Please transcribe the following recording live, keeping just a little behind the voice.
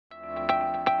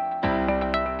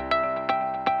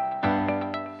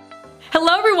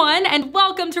Hello everyone, and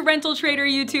welcome to RentalTrader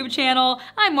YouTube channel.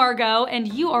 I'm Margot, and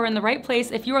you are in the right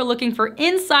place if you are looking for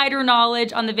insider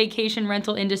knowledge on the vacation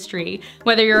rental industry.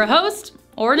 Whether you're a host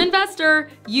or an investor,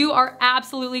 you are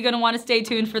absolutely going to want to stay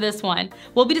tuned for this one.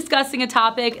 We'll be discussing a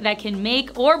topic that can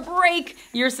make or break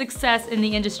your success in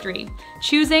the industry: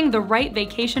 choosing the right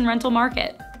vacation rental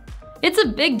market. It's a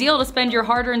big deal to spend your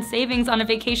hard-earned savings on a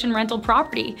vacation rental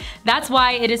property. That's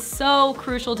why it is so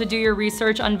crucial to do your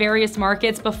research on various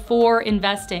markets before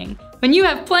investing. When you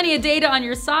have plenty of data on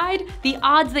your side, the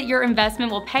odds that your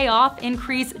investment will pay off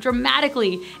increase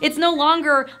dramatically. It's no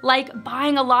longer like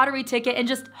buying a lottery ticket and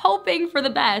just hoping for the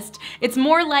best. It's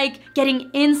more like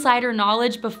getting insider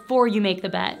knowledge before you make the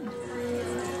bet.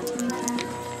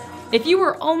 If you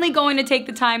were only going to take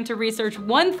the time to research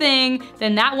one thing,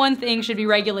 then that one thing should be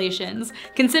regulations.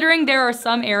 Considering there are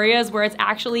some areas where it's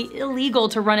actually illegal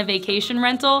to run a vacation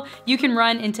rental, you can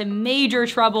run into major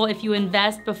trouble if you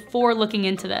invest before looking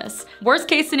into this. Worst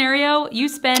case scenario, you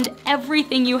spend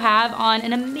everything you have on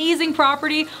an amazing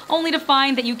property only to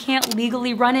find that you can't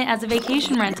legally run it as a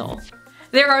vacation rental.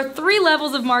 There are 3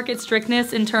 levels of market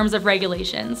strictness in terms of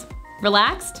regulations: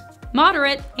 relaxed,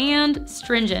 moderate, and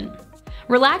stringent.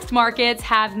 Relaxed markets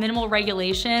have minimal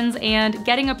regulations, and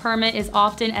getting a permit is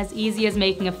often as easy as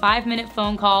making a 5-minute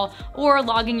phone call or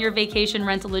logging your vacation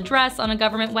rental address on a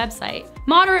government website.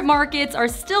 Moderate markets are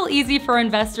still easy for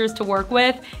investors to work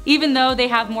with. Even though they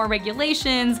have more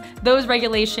regulations, those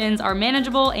regulations are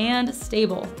manageable and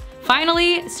stable.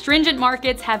 Finally, stringent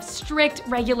markets have strict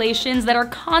regulations that are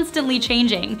constantly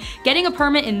changing. Getting a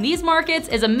permit in these markets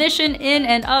is a mission in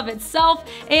and of itself,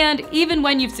 and even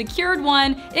when you've secured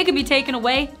one, it can be taken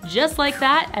away just like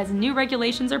that as new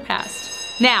regulations are passed.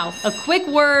 Now, a quick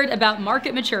word about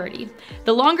market maturity.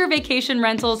 The longer vacation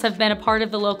rentals have been a part of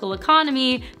the local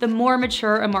economy, the more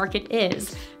mature a market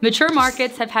is. Mature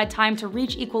markets have had time to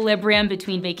reach equilibrium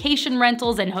between vacation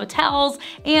rentals and hotels,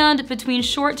 and between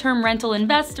short-term rental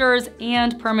investors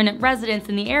and permanent residents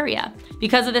in the area.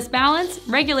 Because of this balance,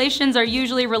 regulations are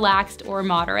usually relaxed or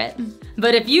moderate.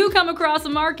 But if you come across a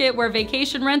market where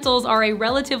vacation rentals are a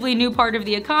relatively new part of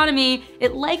the economy,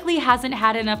 it likely hasn't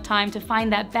had enough time to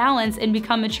find that balance and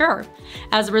become mature.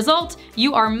 As a result,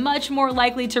 you are much more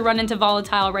likely to run into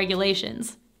volatile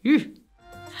regulations.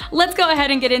 Let's go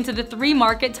ahead and get into the 3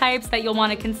 market types that you'll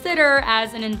want to consider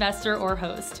as an investor or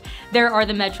host. There are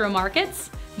the metro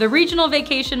markets, the regional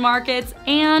vacation markets,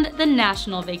 and the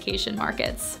national vacation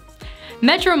markets.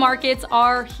 Metro markets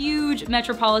are huge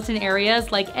metropolitan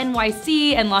areas like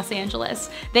NYC and Los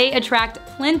Angeles. They attract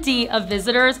plenty of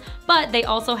visitors, but they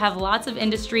also have lots of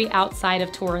industry outside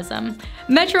of tourism.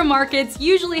 Metro markets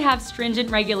usually have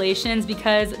stringent regulations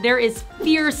because there is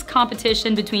fierce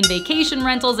competition between vacation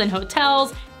rentals and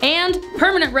hotels, and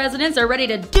permanent residents are ready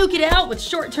to duke it out with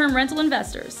short-term rental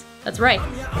investors. That's right.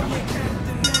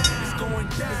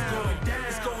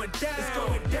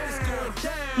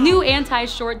 New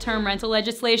anti-short-term rental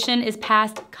legislation is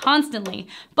passed constantly,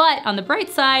 but on the bright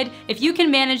side, if you can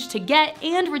manage to get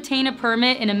and retain a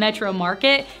permit in a metro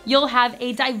market, you'll have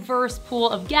a diverse pool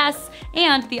of guests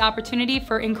and the opportunity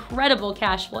for incredible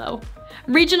cash flow.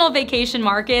 Regional vacation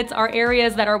markets are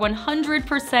areas that are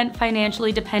 100%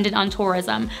 financially dependent on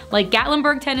tourism, like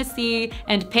Gatlinburg, Tennessee,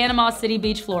 and Panama City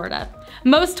Beach, Florida.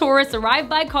 Most tourists arrive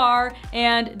by car,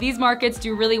 and these markets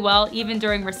do really well even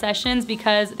during recessions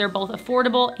because they're both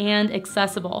affordable and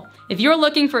accessible. If you're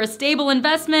looking for a stable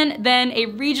investment, then a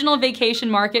regional vacation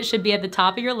market should be at the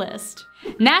top of your list.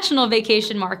 National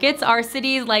vacation markets are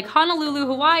cities like Honolulu,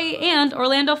 Hawaii, and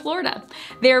Orlando, Florida.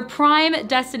 They're prime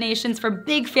destinations for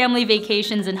big family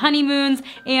vacations and honeymoons,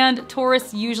 and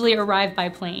tourists usually arrive by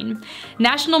plane.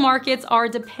 National markets are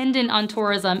dependent on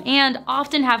tourism and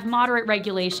often have moderate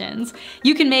regulations.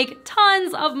 You can make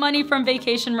tons of money from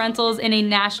vacation rentals in a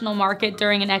national market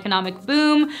during an economic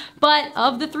boom, but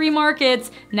of the 3 markets,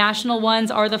 national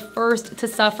ones are the first to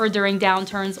suffer during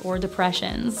downturns or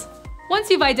depressions. Once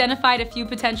you've identified a few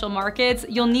potential markets,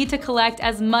 you'll need to collect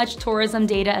as much tourism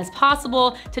data as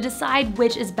possible to decide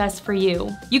which is best for you.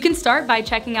 You can start by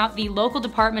checking out the local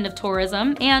Department of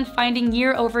Tourism and finding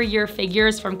year-over-year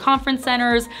figures from conference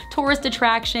centers, tourist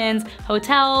attractions,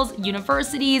 hotels,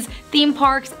 universities, theme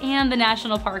parks, and the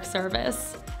National Park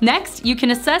Service. Next, you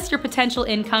can assess your potential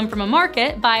income from a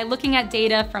market by looking at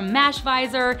data from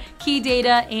Mashvisor, Key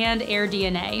Data, and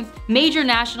AirDNA. Major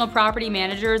national property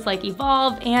managers like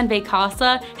Evolve and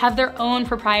Vacasa have their own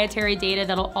proprietary data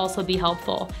that'll also be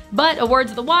helpful. But a word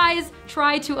to the wise,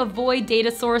 try to avoid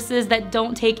data sources that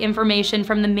don't take information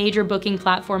from the major booking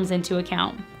platforms into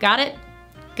account. Got it?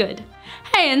 Good.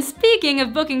 Hey, and speaking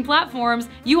of booking platforms,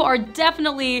 you are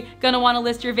definitely gonna wanna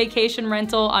list your vacation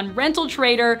rental on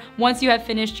RentalTrader once you have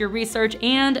finished your research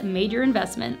and made your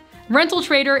investment.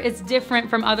 RentalTrader is different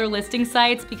from other listing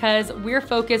sites because we're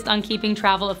focused on keeping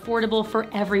travel affordable for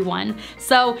everyone.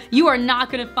 So you are not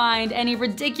gonna find any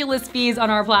ridiculous fees on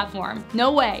our platform.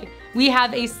 No way. We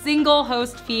have a single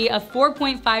host fee of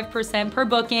 4.5% per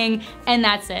booking, and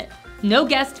that's it. No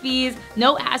guest fees,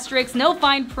 no asterisks, no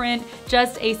fine print,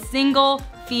 just a single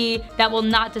fee that will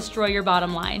not destroy your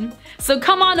bottom line. So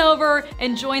come on over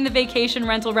and join the vacation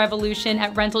rental revolution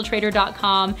at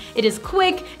RentalTrader.com. It is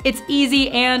quick, it's easy,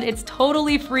 and it's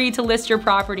totally free to list your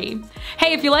property.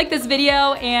 Hey, if you like this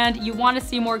video and you want to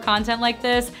see more content like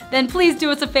this, then please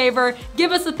do us a favor,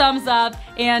 give us a thumbs up,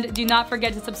 and do not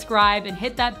forget to subscribe and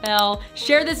hit that bell.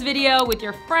 Share this video with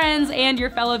your friends and your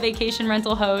fellow vacation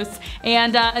rental hosts.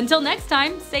 And until next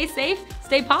time, stay safe,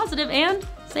 stay positive, and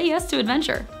say yes to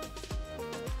adventure.